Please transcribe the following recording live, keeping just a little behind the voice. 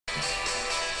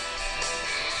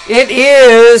It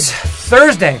is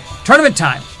Thursday, tournament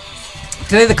time.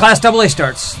 Today the Class AA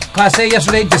starts. Class A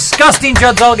yesterday, disgusting,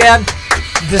 Judd Dubay.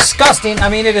 Disgusting. I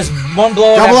mean, it is one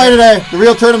blowout. Double A today. The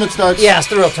real tournament starts. Yeah, it's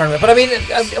the real tournament. But I mean,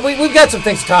 we've got some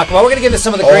things to talk about. We're going to get into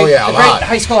some of the great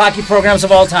high school hockey programs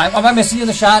of all time. Am I missing you in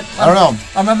the shot? I don't know.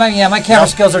 My camera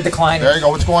skills are declining. There you go.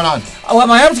 What's going on? Well,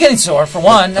 my arm's getting sore, for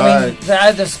one.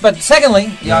 But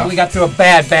secondly, we got through a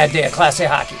bad day of Class A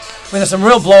hockey. There's some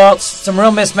real blowouts, some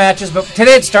real mismatches, but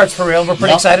today it starts for real. We're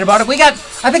pretty excited about it. We got,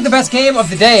 I think, the best game of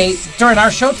the day during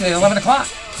our show today at 11 o'clock.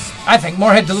 I think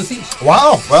Moorhead Duluth East.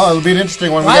 Wow. Well, it'll be an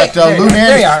interesting one. We got Lou Nanny.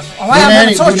 There you are. Lou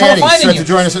Nanny set to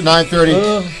join us at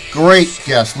 9:30. Great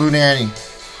guest, Lou Nanny,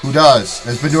 who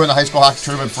has been doing the high school hockey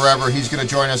tournament forever. He's going to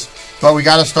join us. But we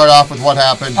got to start off with what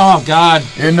happened. Oh, God.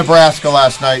 In Nebraska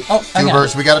last night. Oh,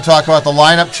 Dubers. We got to talk about the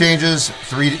lineup changes.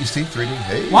 3D. You see? 3D.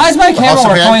 Hey. Why is my camera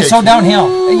work going so downhill?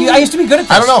 I used to be good at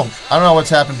this. I don't know what's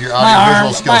happened to your audio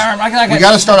visual skills. We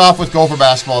got to start off with Gopher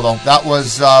basketball, though. That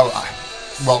was,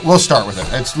 well, we'll start with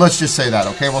it. Let's just say that,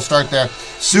 okay? We'll start there.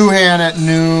 Suhan at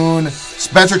noon.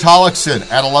 Spencer Tollickson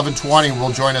at 11:20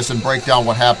 will join us and break down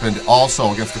what happened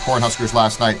also against the Cornhuskers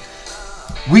last night.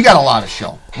 We got a lot of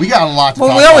show. We got a lot to talk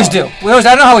about. Well, we always do. I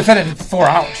don't know how we fit it in 4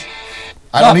 hours.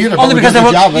 I don't either. Only because they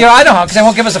won't. I know how, because they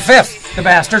won't give us a fifth. The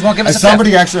bastards won't give us a fifth.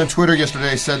 Somebody actually on Twitter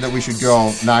yesterday said that we should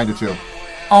go 9-2.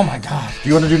 Oh my God. Do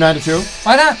you want to do 9-2?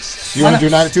 Why not? Do you want to do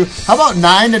 9-2? How about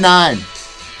 9-9?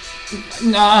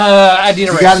 I'd need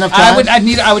a race. You got enough time?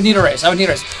 I would need a race.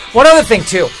 One other thing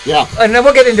too. Yeah. And then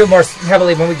we'll get into it more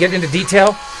heavily when we get into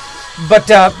detail. But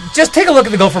just take a look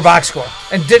at the Gopher box score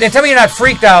and tell me you're not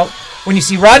freaked out when you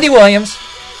see Rodney Williams,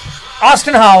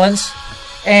 Austin Hollins,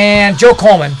 and Joe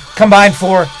Coleman combined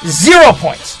for 0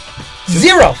 points.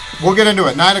 0. We'll get into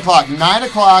it. 9 o'clock. 9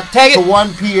 o'clock to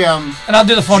 1 p.m. And I'll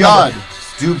do the phone number. number.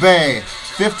 Judd Dubay,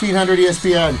 1500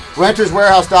 ESPN,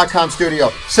 renterswarehouse.com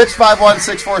studio,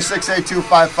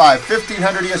 651-646-8255,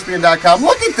 1500ESPN.com.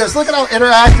 Look at this. Look at how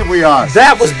interactive we are.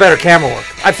 That was better camera work.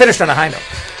 I finished on a high note.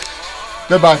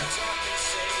 Goodbye.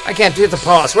 I can't do the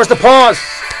pause. Where's the pause?